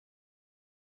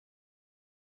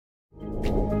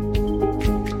Hello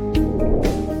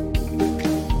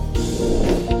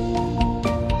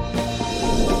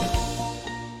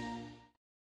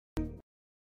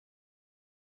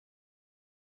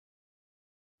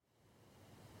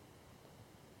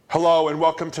and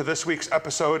welcome to this week's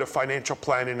episode of Financial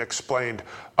Planning Explained.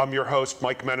 I'm your host,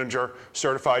 Mike Menninger,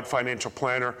 certified financial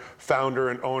planner, founder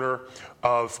and owner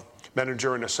of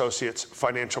Menninger and Associates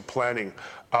Financial Planning.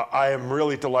 I am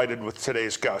really delighted with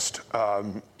today's guest.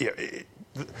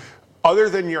 Other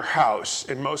than your house,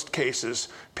 in most cases,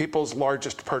 people's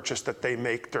largest purchase that they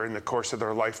make during the course of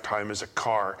their lifetime is a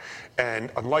car.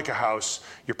 And unlike a house,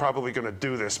 you're probably going to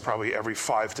do this probably every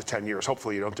 5 to 10 years.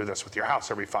 Hopefully you don't do this with your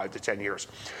house every 5 to 10 years.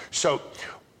 So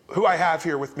who I have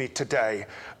here with me today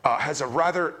has a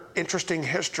rather interesting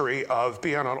history of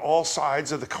being on all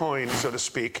sides of the coin, so to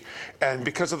speak. And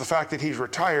because of the fact that he's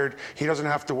retired, he doesn't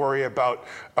have to worry about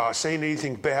saying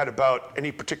anything bad about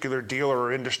any particular dealer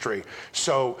or industry.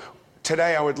 So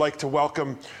today I would like to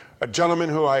welcome a gentleman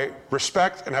who I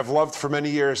respect and have loved for many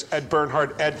years, Ed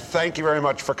Bernhard. Ed, thank you very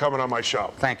much for coming on my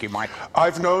show. Thank you, Mike.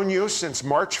 I've known you since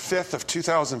March 5th of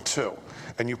 2002,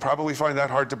 and you probably find that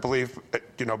hard to believe.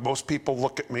 You know, most people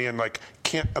look at me and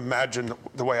can't imagine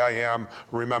the way I am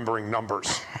remembering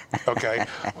numbers, okay?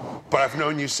 But I've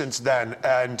known you since then,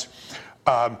 and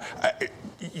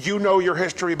you know your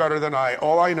history better than I.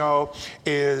 All I know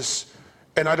is,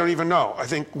 and I don't even know, I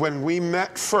think when we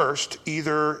met first,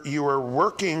 either you were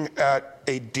working at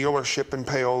a dealership in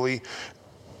Paoli,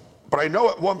 but I know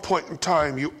at one point in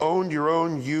time you owned your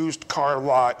own used car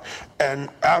lot, and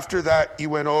after that you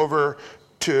went over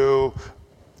to,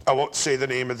 I won't say the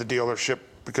name of the dealership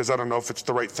because I don't know if it's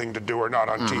the right thing to do or not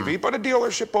on TV, but a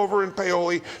dealership over in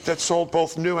Paoli that sold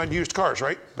both new and used cars,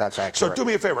 right? That's accurate. So do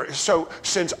me a favor. So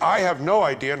since I have no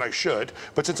idea, and I should,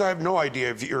 but since I have no idea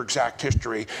of your exact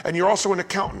history, and you're also an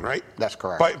accountant, right? That's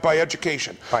correct. By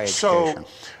education. By education.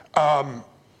 So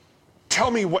tell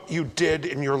me what you did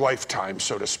in your lifetime,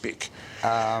 so to speak.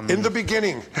 In the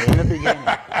beginning. In the beginning.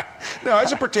 Now,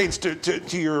 as it pertains to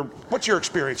your, what's your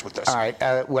experience with this? All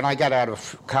right. When I got out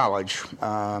of college,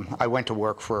 I went to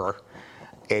work for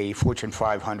a Fortune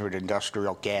 500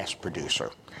 industrial gas producer.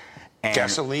 And,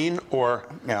 gasoline or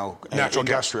no, natural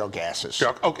industrial gas? gases.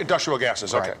 Oh, industrial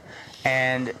gases, okay. Right.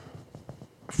 And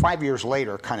 5 years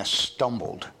later, kind of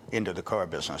stumbled into the car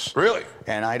business. Really?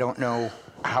 And I don't know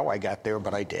how I got there,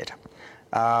 but I did.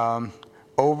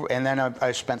 And then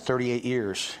I spent 38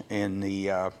 years in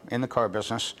the car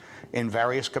business in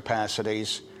various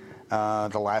capacities,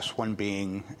 the last one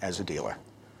being as a dealer.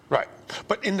 Right.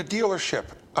 But in the dealership,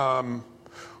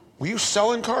 were you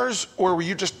selling cars or were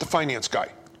you just the finance guy?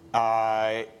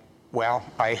 Well,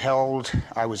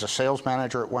 I was a sales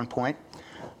manager at one point.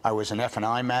 I was an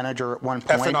F&I manager at one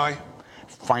point. F&I?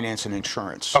 Finance and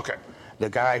insurance. Okay. The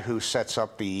guy who sets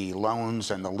up the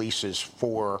loans and the leases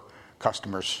for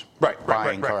customers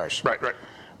buying cars. Right.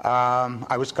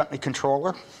 I was company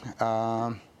controller,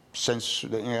 since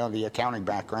the accounting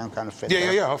background kind of fit.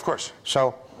 Yeah, of course.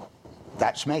 So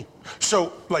that's me.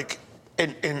 So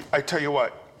and I tell you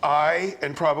what, I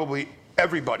and probably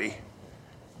everybody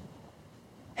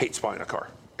hates buying a car.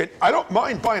 I don't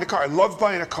mind buying a car. I love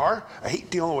buying a car. I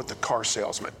hate dealing with the car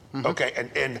salesman. Mm-hmm. Okay,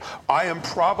 and I am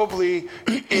probably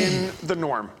in the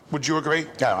norm. Would you agree?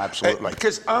 No, absolutely.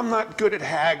 Because I'm not good at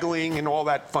haggling and all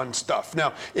that fun stuff.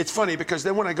 Now, it's funny because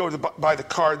then when I go to buy the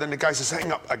car, then the guy says,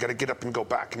 hang up, I got to get up and go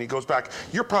back. And he goes back.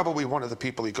 You're probably one of the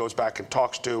people he goes back and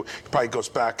talks to. He probably goes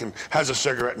back and has a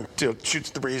cigarette and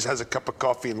shoots the breeze, has a cup of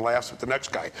coffee and laughs with the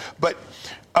next guy. But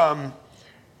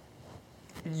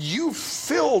you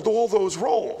filled all those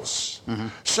roles. Mm-hmm.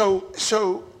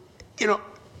 So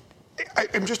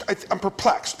I'm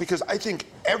perplexed because I think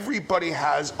everybody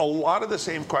has a lot of the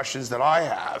same questions that I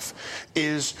have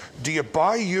is, do you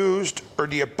buy used or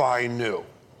do you buy new?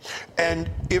 And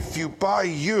if you buy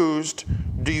used,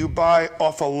 do you buy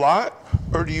off a lot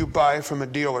or do you buy from a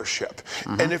dealership?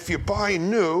 Mm-hmm. And if you buy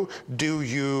new, do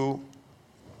you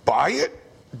buy it?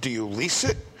 Do you lease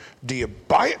it? Do you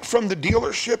buy it from the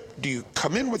dealership? Do you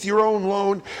come in with your own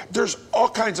loan? There's all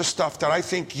kinds of stuff that I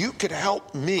think you could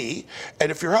help me.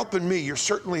 And if you're helping me, you're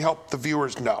certainly help the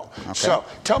viewers know. Okay. So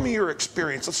tell me your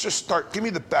experience. Let's just start. Give me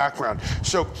the background.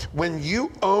 So when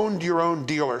you owned your own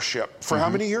dealership for how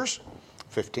many years?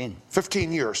 15.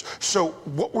 15 years. So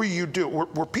what were you do?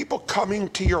 Were people coming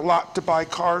to your lot to buy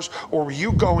cars, or were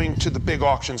you going to the big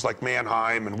auctions like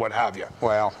Manheim and what have you?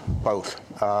 Well, both.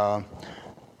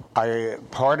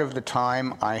 Part of the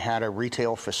time I had a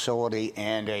retail facility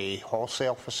and a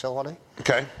wholesale facility.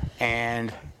 Okay.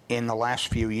 And in the last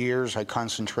few years, I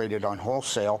concentrated on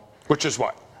wholesale. Which is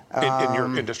what in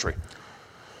your industry?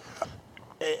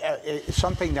 it's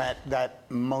something that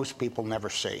most people never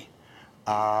see.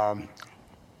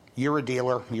 You're a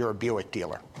dealer, you're a Buick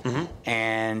dealer,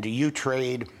 and you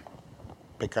trade,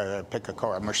 pick a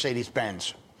car, a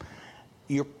Mercedes-Benz.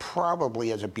 You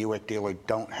probably, as a Buick dealer,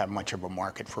 don't have much of a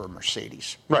market for a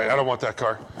Mercedes. Right, I don't want that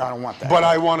car. I don't want that. But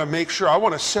I want to make sure, I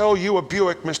want to sell you a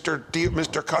Buick,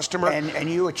 Mr. Customer. And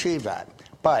you achieve that.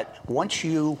 But once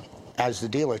you, as the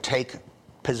dealer, take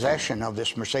possession of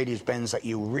this Mercedes-Benz that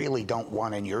you really don't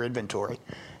want in your inventory,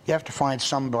 you have to find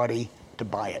somebody to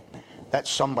buy it. That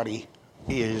somebody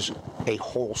is a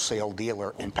wholesale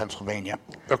dealer in Pennsylvania.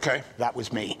 Okay. That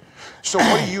was me. So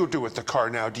what do you do with the car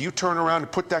now? Do you turn around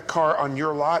and put that car on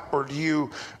your lot, or do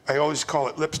you, I always call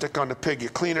it lipstick on the pig, you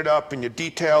clean it up and you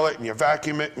detail it and you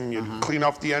vacuum it and you clean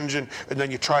off the engine and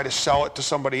then you try to sell it to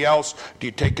somebody else? Do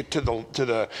you take it to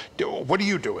the what do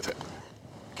you do with it?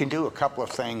 Can do a couple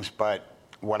of things, but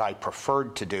what I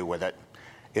preferred to do with it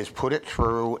is put it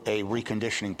through a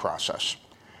reconditioning process.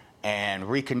 And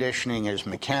reconditioning is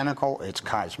mechanical, it's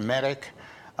cosmetic,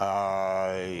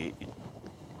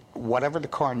 whatever the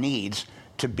car needs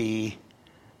to be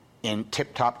in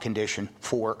tip-top condition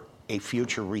for a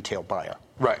future retail buyer.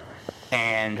 Right.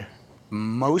 And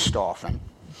most often,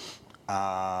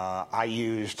 I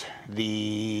used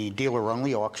the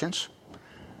dealer-only auctions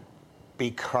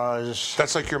because...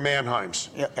 That's like your Mannheims.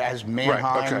 As Mannheim,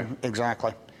 right, okay.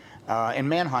 Exactly. And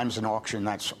Mannheim's an auction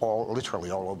that's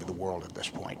literally all over the world at this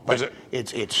point. But is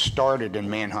it? It started in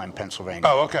Mannheim, Pennsylvania.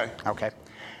 Oh, okay. Okay.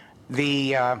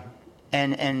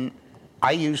 And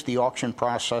I used the auction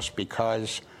process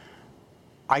because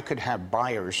I could have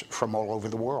buyers from all over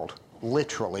the world,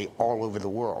 literally all over the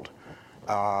world.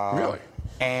 Really?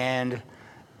 And,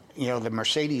 the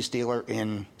Mercedes dealer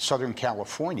in Southern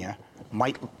California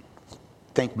might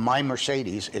think my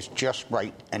Mercedes is just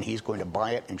right, and he's going to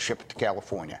buy it and ship it to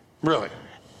California. Really?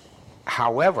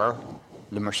 However,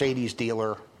 the Mercedes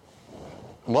dealer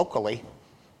locally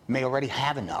may already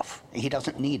have enough. He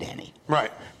doesn't need any.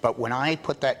 Right. But when I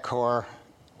put that car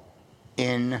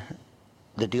in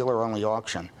the dealer-only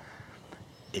auction,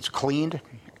 it's cleaned,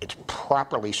 it's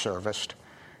properly serviced,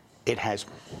 it has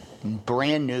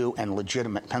brand new and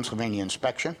legitimate Pennsylvania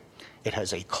inspection, it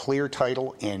has a clear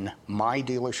title in my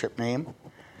dealership name,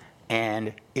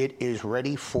 and it is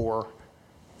ready for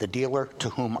the dealer to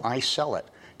whom I sell it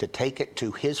to take it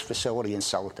to his facility and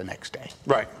sell it the next day.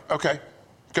 Right. Okay.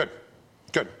 Good.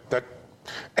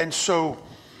 And so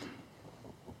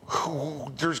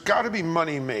there's got to be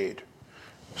money made.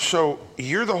 So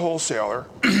you're the wholesaler.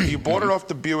 You bought it off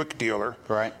the Buick dealer.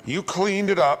 Right. You cleaned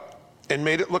it up and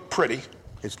made it look pretty.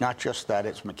 It's not just that;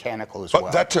 it's mechanical as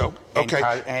well. That too. Okay.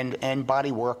 And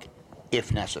body work,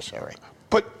 if necessary.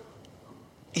 But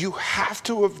you have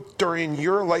to have, during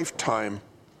your lifetime,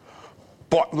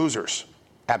 bought losers.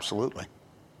 Absolutely.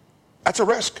 That's a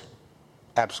risk.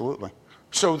 Absolutely.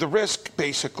 So the risk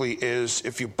basically is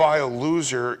if you buy a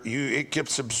loser, it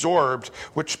gets absorbed,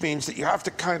 which means that you have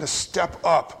to kind of step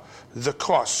up the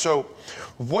cost. So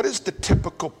what is the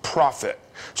typical profit?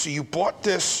 So you bought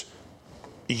this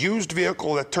used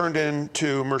vehicle that turned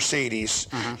into Mercedes,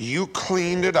 you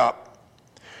cleaned it up,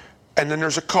 and then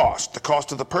there's a cost. The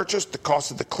cost of the purchase, the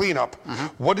cost of the cleanup.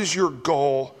 What is your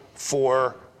goal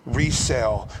for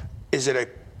resale? Is it a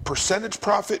percentage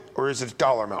profit or is it a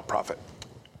dollar amount profit?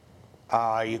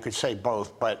 You could say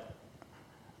both, but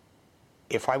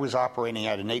if I was operating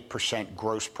at an 8%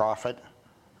 gross profit,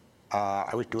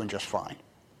 I was doing just fine.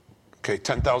 Okay,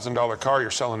 $10,000 car,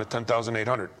 you're selling at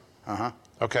 $10,800.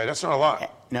 Okay, that's not a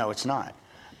lot. No, it's not.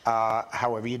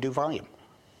 However, you do volume.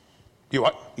 You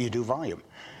what? You do volume.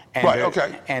 And right,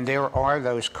 okay. And there are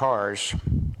those cars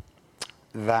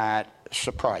that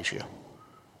surprise you.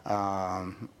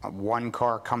 One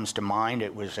car comes to mind.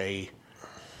 It was a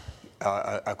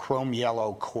chrome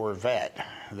yellow Corvette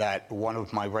that one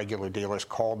of my regular dealers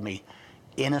called me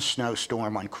in a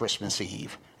snowstorm on Christmas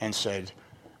Eve and said,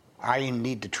 I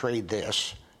need to trade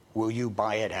this. Will you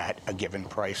buy it at a given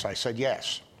price? I said,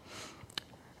 yes.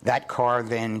 That car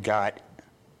then got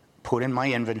put in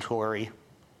my inventory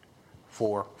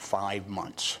for 5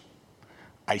 months.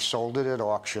 I sold it at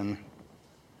auction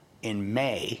in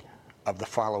May of the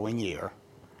following year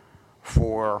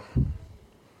for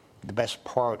the best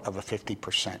part of a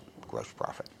 50% gross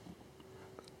profit.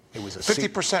 It was a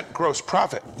 50% gross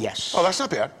profit? Yes. Oh, that's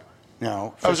not bad.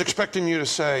 No. I was expecting you to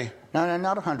say... No,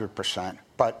 not 100%,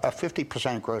 but a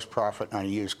 50% gross profit on a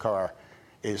used car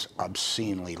is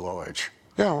obscenely large.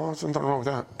 Yeah, well, there's nothing wrong with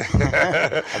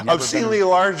that. Obscenely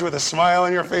large with a smile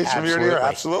on your face from ear to ear,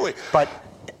 absolutely. But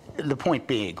the point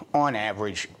being, on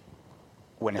average,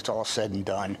 when it's all said and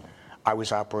done, I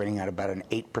was operating at about an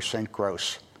 8%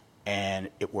 gross and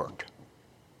it worked.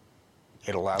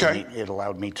 It allowed Okay. me. It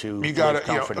allowed me to. You got live to,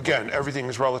 comfortably. again, everything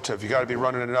is relative. You got to be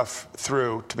running enough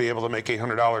through to be able to make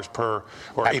 $800 per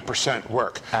or 8%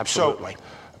 work. Absolutely.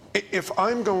 So, if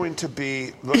I'm going to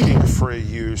be looking for a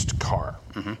used car,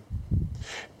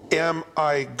 am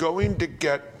I going to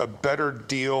get a better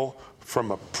deal from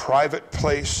a private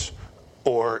place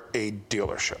or a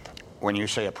dealership? When you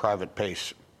say a private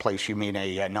place, you mean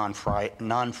a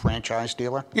non-franchise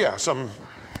dealer? Yeah,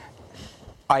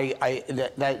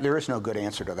 There is no good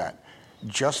answer to that.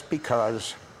 Just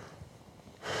because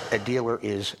a dealer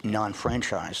is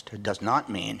non-franchised does not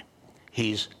mean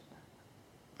he's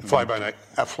fly-by-night.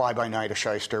 a fly-by-night, a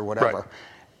shyster, whatever. Right.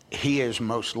 He is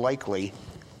most likely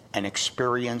an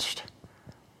experienced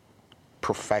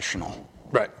professional.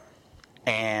 Right.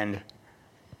 And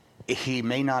he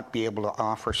may not be able to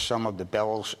offer some of the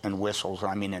bells and whistles,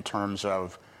 I mean, in terms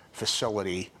of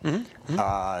facility,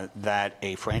 that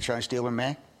a franchise dealer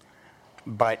may,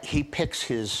 but he picks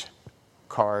his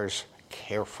cars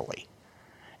carefully,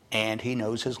 and he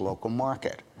knows his local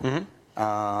market.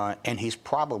 And he's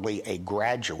probably a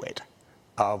graduate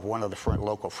of one of the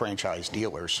local franchise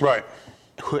dealers. Right.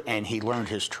 And he learned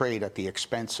his trade at the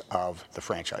expense of the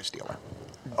franchise dealer.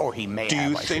 Or he may Do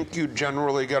have. you think you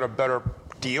generally get a better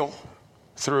deal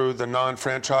through the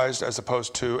non-franchised as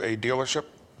opposed to a dealership?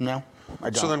 No, I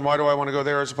don't. So then why do I want to go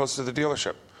there as opposed to the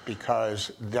dealership?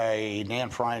 Because the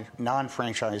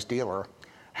non-franchise dealer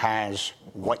has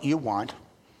what you want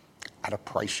at a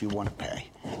price you want to pay.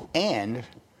 And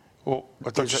Well, I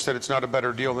thought you said it's not a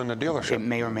better deal than the it dealership.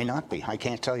 may or may not be. I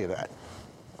can't tell you that.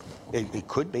 It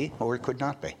could be, or it could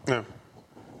not be. Yeah.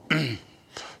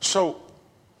 So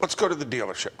let's go to the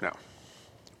dealership now.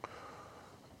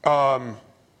 I'm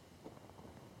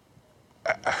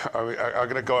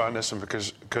going to go on this one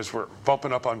because we're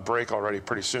bumping up on break already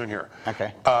pretty soon here.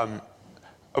 Okay. I'm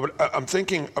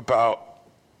thinking about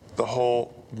the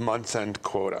whole month-end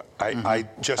quota. I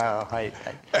just,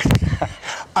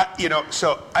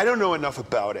 so I don't know enough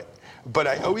about it, but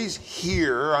I always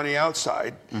hear on the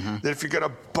outside that if you're going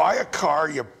to buy a car,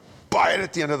 you buy it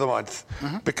at the end of the month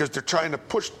because they're trying to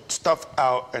push stuff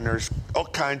out, and there's all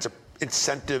kinds of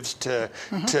incentives to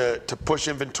push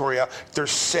inventory out.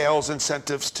 There's sales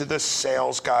incentives to the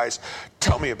sales guys.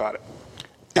 Tell me about it.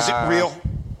 Is it real?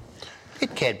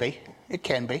 It can be. It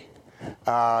can be.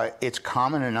 It's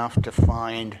common enough to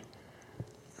find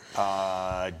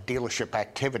dealership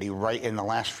activity right in the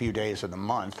last few days of the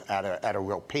month at a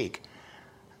real peak.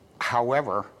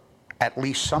 However, at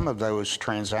least some of those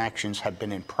transactions have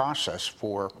been in process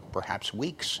for perhaps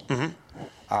weeks.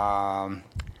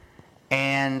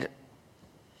 And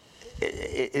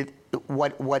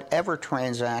whatever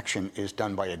transaction is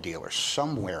done by a dealer,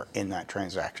 somewhere in that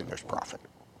transaction there's profit.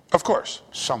 Of course.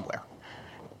 Somewhere.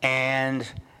 And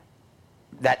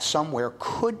that somewhere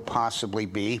could possibly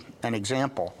be an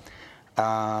example.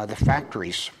 The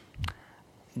factories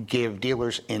give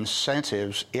dealers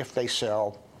incentives if they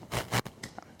sell,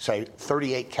 say,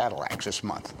 38 Cadillacs this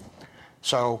month.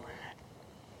 So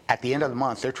at the end of the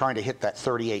month, they're trying to hit that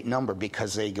 38 number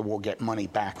because they will get money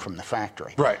back from the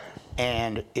factory. Right.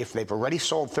 And if they've already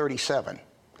sold 37,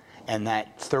 and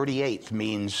that 38th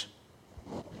means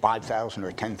 $5,000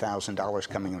 or $10,000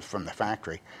 coming in from the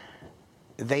factory,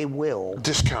 they will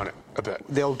Discount it a bit.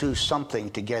 they'll do something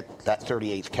to get that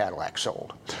 38th Cadillac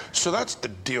sold. So that's the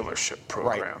dealership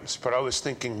programs, but I was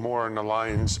thinking more in the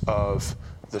lines of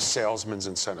the salesman's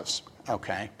incentives.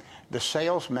 Okay. The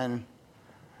salesmen,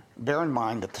 bear in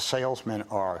mind that the salesmen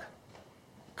are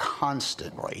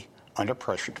constantly under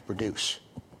pressure to produce.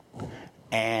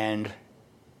 And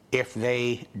if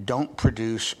they don't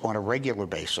produce on a regular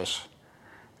basis,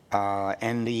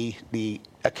 and the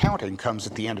accounting comes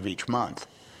at the end of each month,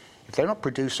 if they don't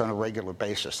produce on a regular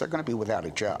basis, they're going to be without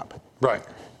a job. Right.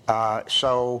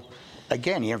 So,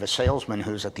 again, you have a salesman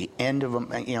who's at the end of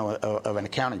of an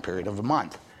accounting period of a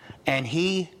month, and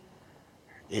he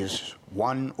is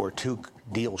 1 or 2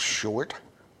 deals short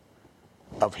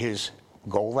of his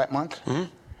goal that month.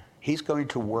 He's going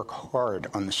to work hard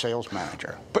on the sales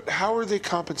manager. But how are they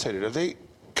compensated? Are they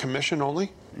commission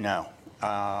only? No.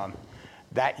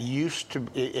 That used to,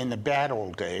 in the bad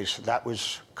old days, that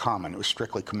was common. It was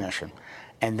strictly commission.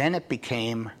 And then it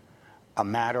became a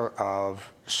matter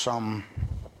of some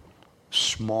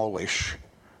smallish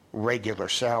regular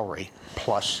salary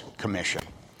plus commission.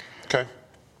 Okay.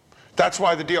 That's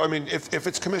why the deal, I mean, if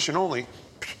it's commission only,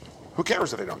 who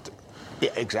cares if they don't?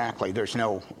 Yeah, exactly. There's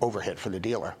no overhead for the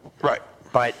dealer. Right.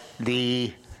 But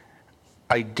the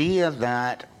idea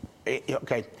that,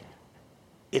 okay,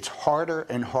 it's harder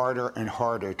and harder and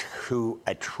harder to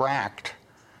attract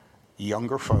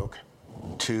younger folk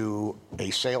to a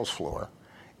sales floor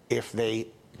if they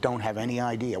don't have any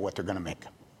idea what they're going to make.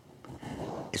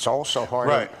 It's also hard.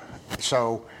 Right.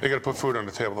 So They got to put food on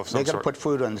the table of some they got to sort. put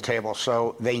food on the table.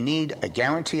 So they need a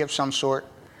guarantee of some sort,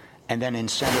 and then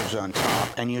incentives on top.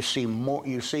 And you see more.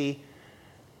 You see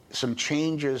some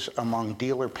changes among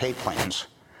dealer pay plans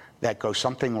that go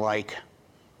something like,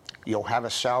 you'll have a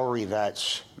salary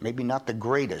that's maybe not the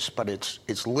greatest, but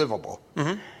it's livable.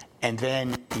 Mm-hmm. And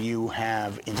then you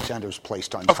have incentives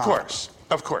placed on top.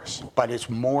 Of course. But it's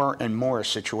more and more a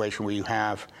situation where you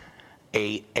have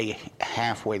a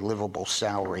halfway livable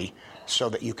salary so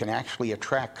that you can actually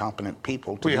attract competent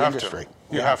people to the industry.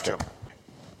 You have to.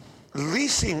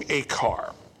 Leasing a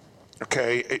car,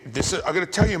 okay, I'm going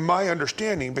to tell you my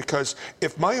understanding, because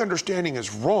if my understanding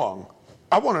is wrong,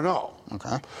 I want to know.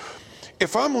 Okay.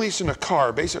 If I'm leasing a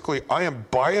car, basically I am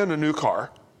buying a new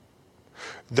car.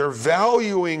 They're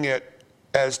valuing it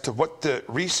as to what the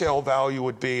resale value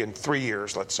would be in 3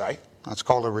 years, let's say. That's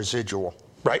called a residual.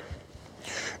 Right.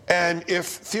 And if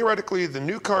theoretically the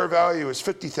new car value is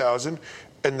 $50,000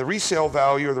 and the resale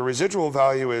value or the residual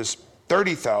value is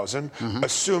 $30,000,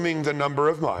 assuming the number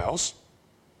of miles,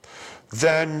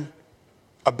 then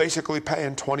I'm basically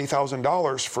paying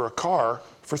 $20,000 for a car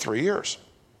for 3 years.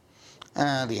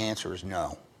 The answer is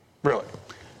no. Really?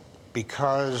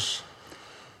 Because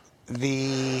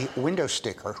the window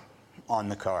sticker on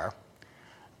the car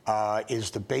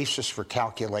is the basis for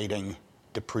calculating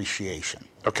depreciation.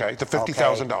 Okay, the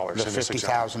 $50,000. The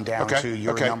 $50,000 down to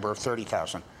your number of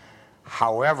 $30,000.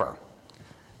 However,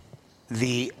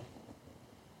 the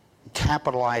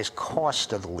capitalized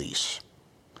cost of the lease,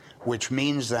 which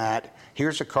means that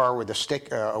here's a car with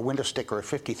a window sticker of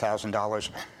 $50,000,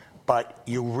 but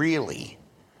you really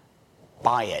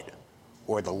buy it,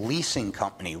 or the leasing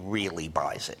company really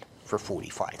buys it for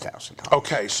 $45,000.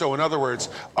 Okay, so in other words,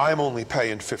 I'm only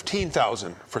paying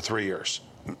 $15,000 for 3 years.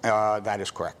 That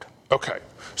is correct. Okay,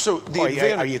 so the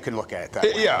advantage, you can look at it that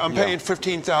way. Yeah, I'm paying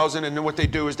 $15,000, and then what they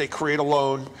do is they create a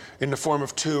loan in the form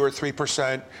of 2 or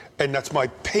 3%, and that's my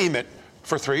payment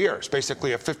for 3 years.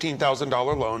 Basically, a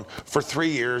 $15,000 loan for 3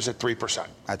 years at 3%.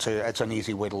 That's an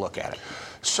easy way to look at it.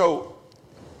 So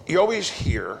you always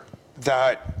hear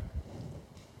that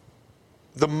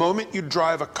the moment you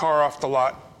drive a car off the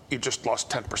lot, you just lost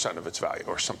 10% of its value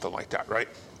or something like that, right?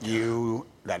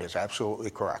 That is absolutely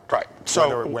correct. Right.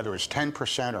 So whether it's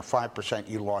 10% or 5%,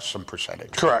 you lost some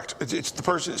percentage. Correct. It's the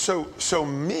person. So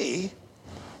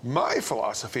my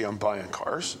philosophy on buying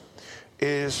cars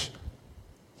is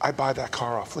I buy that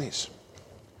car off lease.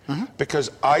 Because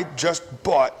I just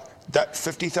bought that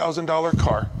 $50,000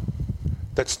 car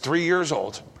that's 3 years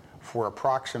old for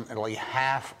approximately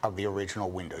half of the original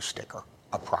window sticker.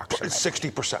 Approximately.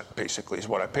 60% basically is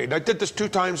what I paid. I did this 2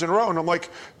 times in a row, and I'm like,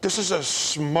 this is a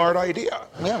smart idea.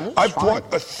 Yeah, I bought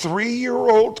a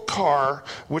 3-year-old car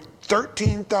with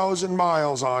 13,000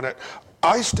 miles on it.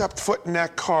 I stepped foot in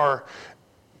that car.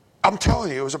 I'm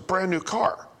telling you, it was a brand new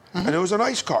car, and it was a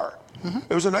nice car.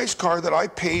 It was a nice car that I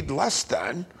paid less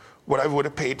than what I would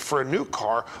have paid for a new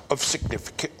car of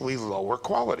significantly lower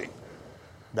quality.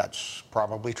 That's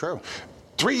probably true.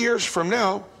 3 years from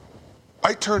now,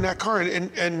 I turn that car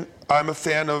in, and I'm a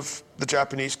fan of the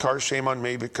Japanese cars. Shame on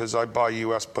me, because I buy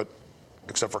U.S., but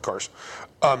except for cars.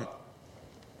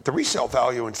 The resale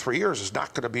value in 3 years is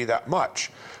not going to be that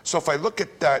much. So if I look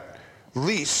at that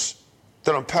lease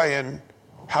that I'm paying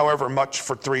however much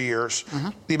for 3 years,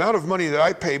 the amount of money that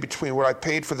I pay between what I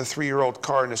paid for the 3-year-old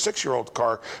car and the 6-year-old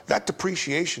car, that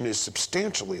depreciation is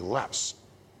substantially less.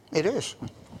 It is.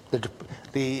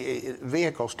 The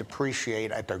vehicles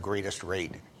depreciate at their greatest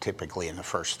rate typically in the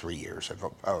first 3 years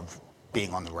of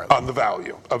being on the road. On the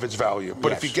value of its value.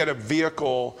 But Yes. if you get a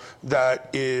vehicle that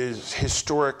is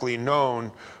historically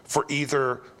known for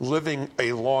either living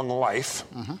a long life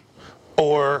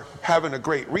or having a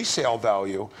great resale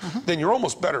value, then you're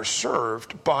almost better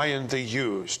served buying the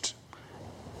used.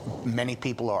 Many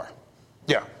people are.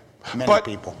 Yeah. Many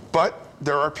people. But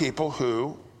there are people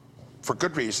who, for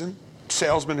good reason,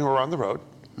 salesmen who are on the road,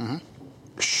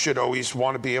 should always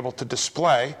want to be able to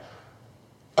display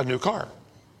a new car.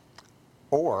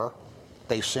 Or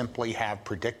they simply have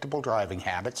predictable driving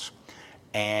habits,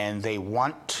 and they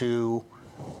want to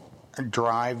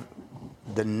drive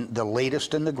the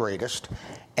latest and the greatest,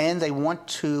 and they want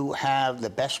to have the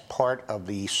best part of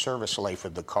the service life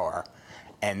of the car,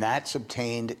 and that's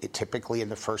obtained typically in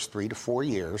the first 3 to 4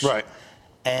 years. Right.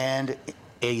 And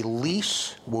a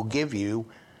lease will give you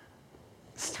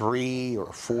 3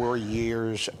 or 4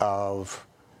 years of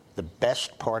the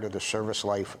best part of the service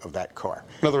life of that car.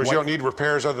 In other words, you don't need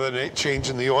repairs other than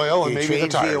changing the oil and maybe the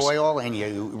tires. You change the oil and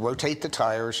you rotate the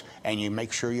tires and you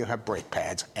make sure you have brake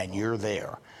pads and you're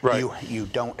there. Right. You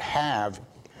don't have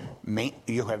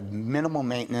you have minimal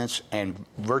maintenance and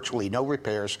virtually no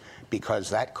repairs because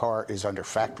that car is under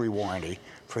factory warranty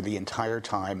for the entire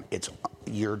time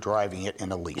you're driving it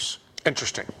in a lease.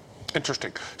 Interesting.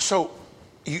 So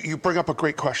you bring up a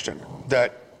great question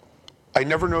that I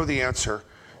never know the answer,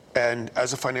 and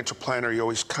as a financial planner, you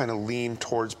always kind of lean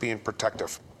towards being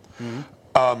protective.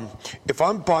 Mm-hmm. If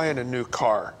I'm buying a new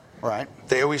car, right,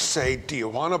 they always say, do you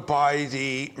want to buy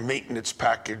the maintenance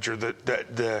package or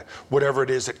the whatever it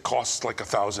is that costs like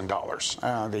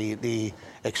 $1,000? The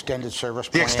extended service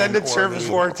plan. The extended service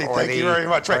warranty. Thank you very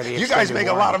much. Right. You guys make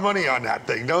a lot of money on that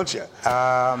thing, don't you?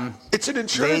 It's an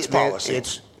insurance policy.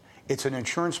 It's an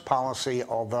insurance policy,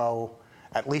 although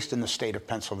at least in the state of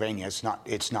Pennsylvania,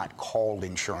 it's not called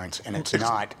insurance, and it's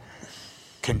not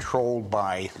controlled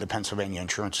by the Pennsylvania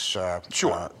Insurance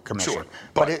Commission. Sure.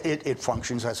 But it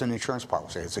functions as an insurance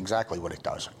policy. It's exactly what it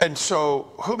does. And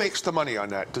so who makes the money on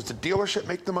that? Does the dealership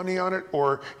make the money on it,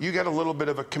 or you get a little bit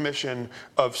of a commission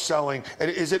of selling? And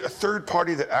is it a third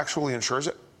party that actually insures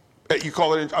it? You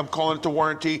call it, I'm calling it the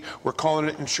warranty, we're calling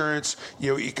it insurance.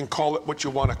 You can call it what you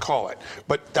want to call it.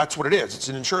 But that's what it is. It's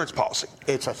an insurance policy.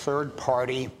 It's a third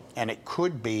party, and it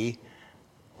could be,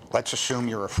 let's assume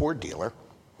you're a Ford dealer.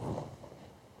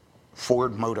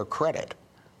 Ford Motor Credit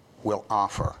will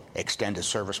offer extended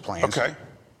service plans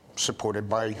supported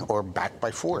by or backed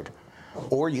by Ford.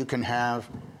 Or you can have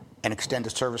an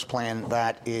extended service plan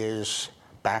that is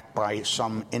backed by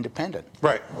some independent.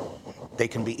 Right. They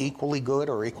can be equally good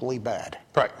or equally bad.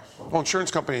 Right. Well,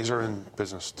 insurance companies are in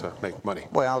business to make money.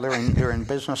 Well, they're in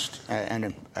business,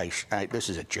 and this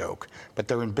is a joke, but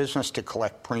they're in business to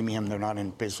collect premium. They're not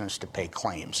in business to pay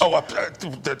claims. Oh,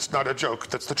 that's not a joke.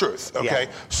 That's the truth. Okay.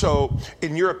 Yeah. So,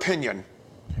 in your opinion,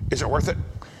 is it worth it?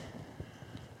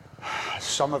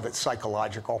 Some of it's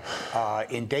psychological.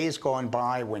 In days gone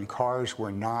by, when cars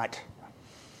were not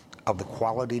of the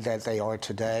quality that they are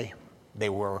today, they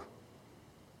were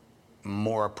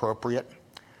more appropriate.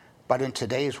 But in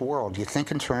today's world, you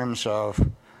think in terms of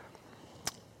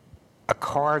a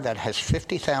car that has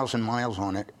 50,000 miles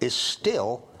on it is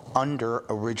still under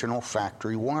original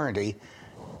factory warranty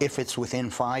if it's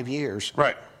within 5 years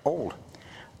old.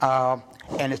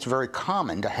 And it's very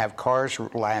common to have cars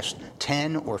last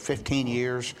 10 or 15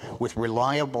 years with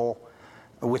reliability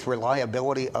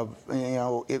of,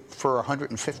 for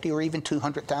 150 or even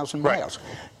 200,000 miles.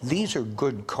 These are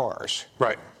good cars.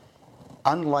 Right.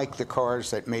 Unlike the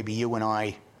cars that maybe you and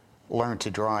I learned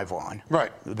to drive on.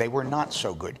 Right. They were not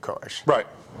so good cars. Right.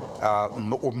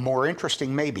 More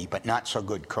interesting maybe, but not so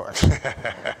good cars.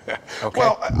 Okay.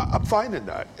 Well, I'm finding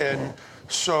that. And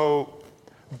so,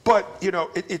 but,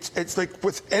 it's like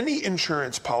with any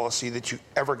insurance policy that you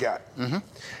ever get,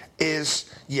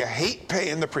 is you hate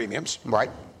paying the premiums. Right.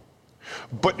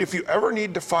 But if you ever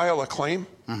need to file a claim,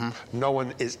 no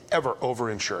one is ever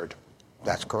overinsured.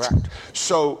 That's correct.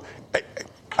 So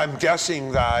I'm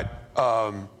guessing that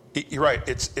you're right.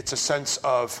 It's a sense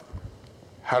of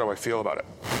how do I feel about it?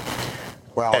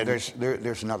 Well,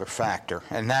 there's another factor,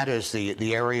 and that is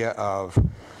the area of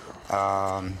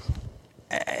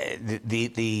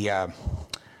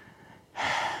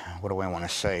what do I want to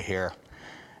say here?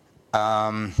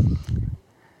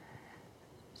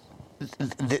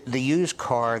 The used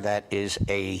car that is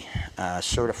a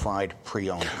certified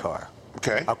pre-owned car.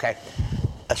 Okay. Okay.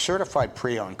 A certified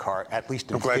pre-owned car, at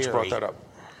least in theory, you brought that up,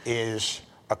 is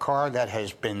a car that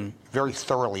has been very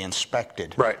thoroughly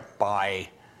inspected by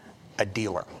a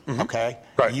dealer,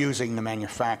 using the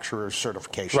manufacturer's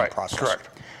certification process. Correct.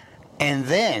 And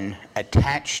then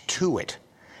attached to it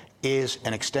is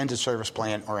an extended service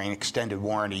plan or an extended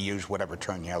warranty, use whatever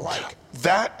term you like.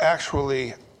 That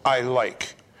actually I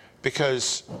like,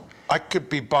 because I could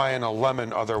be buying a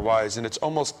lemon otherwise, and it's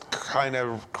almost kind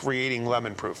of creating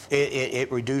lemon proof. It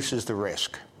reduces the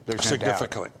risk. There's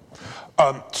significantly.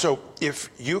 No doubt. So if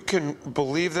you can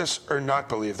believe this or not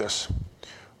believe this,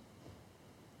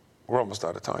 we're almost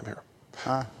out of time here.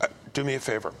 Do me a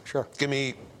favor. Sure. Give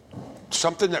me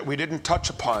something that we didn't touch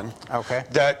upon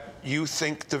that you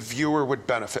think the viewer would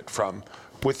benefit from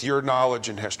with your knowledge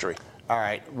and history. All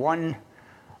right. One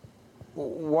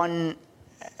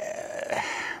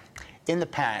in the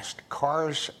past,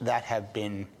 cars that have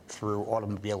been through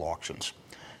automobile auctions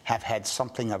have had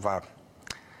something of a,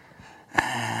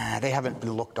 they haven't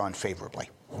been looked on favorably.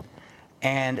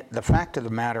 And the fact of the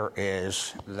matter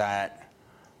is that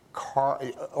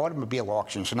automobile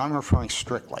auctions, and I'm referring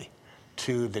strictly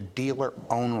to the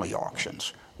dealer-only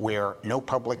auctions, where no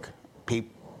public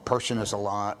person is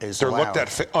allowed. They're looked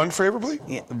at unfavorably?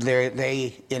 Yeah,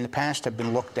 they, in the past, have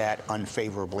been looked at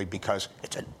unfavorably because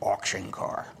it's an auction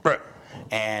car. Right.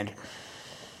 And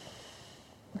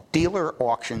dealer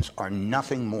auctions are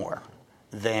nothing more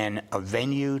than a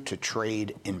venue to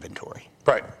trade inventory.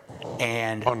 Right.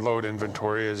 And unload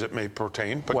inventory as it may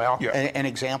pertain. But well, yeah. an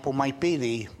example might be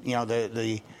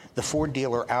the Ford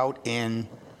dealer out in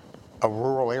a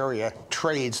rural area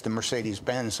trades the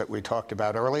Mercedes-Benz that we talked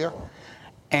about earlier,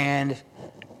 and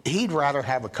he'd rather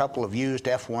have a couple of used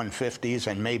F-150s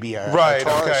and maybe a right. a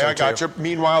Taurus Okay, or I got two. you.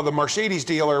 Meanwhile, the Mercedes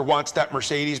dealer wants that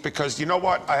Mercedes because you know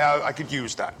what? I could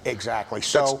use that. Exactly.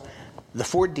 So the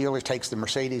Ford dealer takes the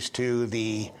Mercedes to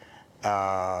the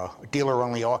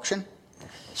dealer-only auction,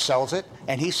 sells it,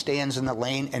 and he stands in the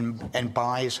lane and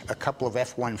buys a couple of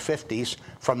F-150s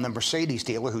from the Mercedes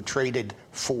dealer who traded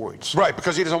Fords. Right,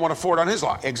 because he doesn't want a Ford on his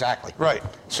lot. Exactly. Right.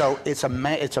 So it's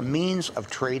a means of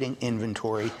trading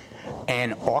inventory,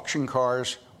 and auction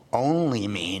cars only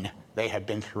mean they have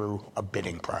been through a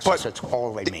bidding process. But that's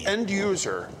all they mean. The end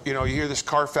user, you hear this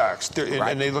Carfax,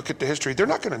 Right. and they look at the history, they're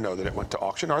not going to know that it went to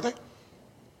auction, are they?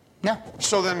 No.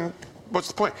 So then, what's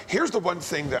the point? Here's the one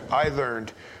thing that I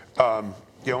learned.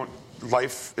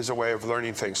 Life is a way of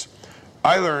learning things.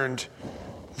 I learned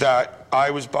that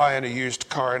I was buying a used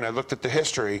car and I looked at the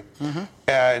history,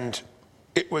 and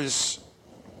it was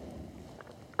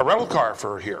a rental car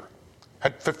for here.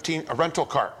 A rental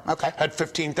car. Okay. Had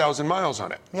 15,000 miles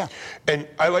on it. Yeah. And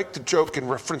I like to joke and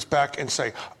reference back and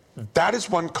say, that is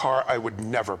one car I would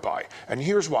never buy. And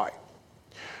here's why.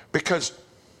 Because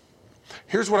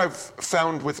here's what I've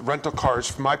found with rental cars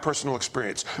from my personal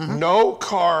experience. No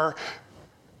car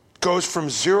goes from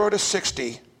 0 to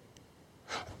 60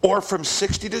 or from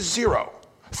 60 to 0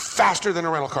 faster than a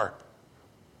rental car.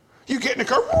 You get in a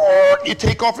car, you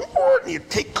take off, and you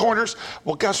take corners.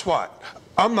 Well, guess what?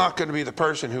 I'm not going to be the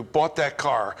person who bought that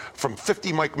car from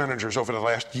 50 Mike managers over the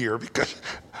last year because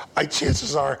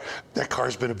chances are that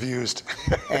car's been abused.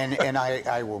 and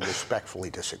I will respectfully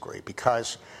disagree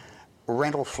because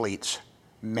rental fleets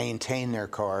maintain their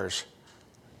cars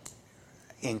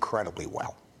incredibly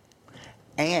well.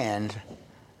 And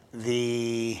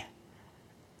they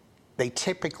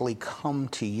typically come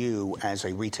to you as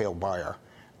a retail buyer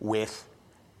with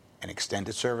an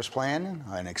extended service plan,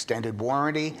 an extended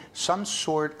warranty, some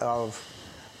sort of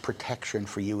protection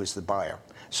for you as the buyer.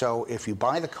 So if you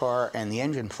buy the car and the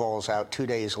engine falls out 2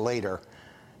 days later,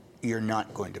 you're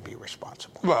not going to be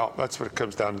responsible. Well, that's what it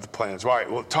comes down to the plans. All right,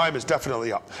 well, time is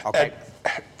definitely up. Okay.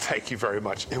 And thank you very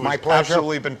much. It was My pleasure.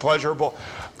 Absolutely been pleasurable.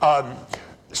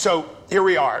 So here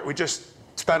we are. We just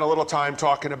spent a little time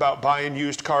talking about buying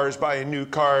used cars, buying new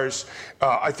cars.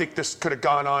 I think this could have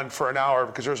gone on for an hour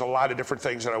because there's a lot of different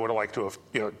things that I would have liked to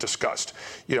have discussed.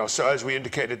 So as we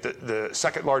indicated, the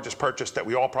second largest purchase that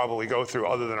we all probably go through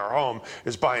other than our home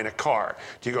is buying a car.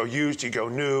 Do you go used? Do you go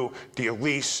new? Do you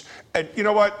lease? And you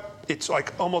know what? It's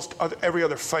like almost every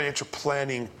other financial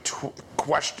planning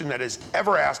question that is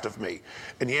ever asked of me.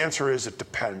 And the answer is it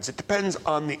depends. It depends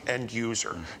on the end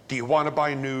user. Do you want to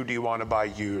buy new? Do you want to buy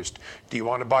used? Do you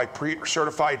want to buy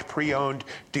certified pre-owned?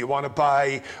 Do you want to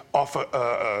buy off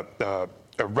a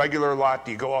regular lot?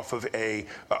 Do you go off of a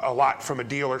lot from a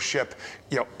dealership?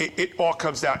 It all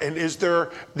comes down. And is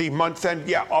there the month end?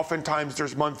 Yeah, oftentimes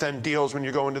there's month end deals when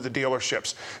you go into the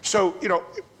dealerships. So,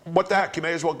 what the heck, you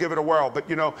may as well give it a whirl. But,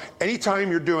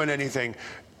 anytime you're doing anything,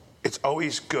 it's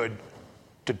always good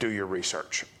to do your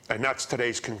research. And that's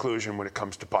today's conclusion when it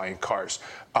comes to buying cars.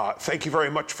 Thank you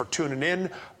very much for tuning in.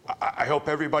 I hope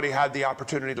everybody had the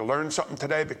opportunity to learn something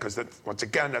today because, once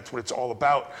again, that's what it's all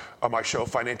about on my show,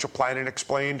 Financial Planning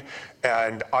Explained.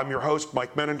 And I'm your host,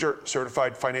 Mike Menninger,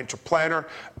 Certified Financial Planner.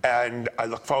 And I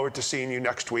look forward to seeing you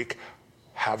next week.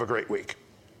 Have a great week.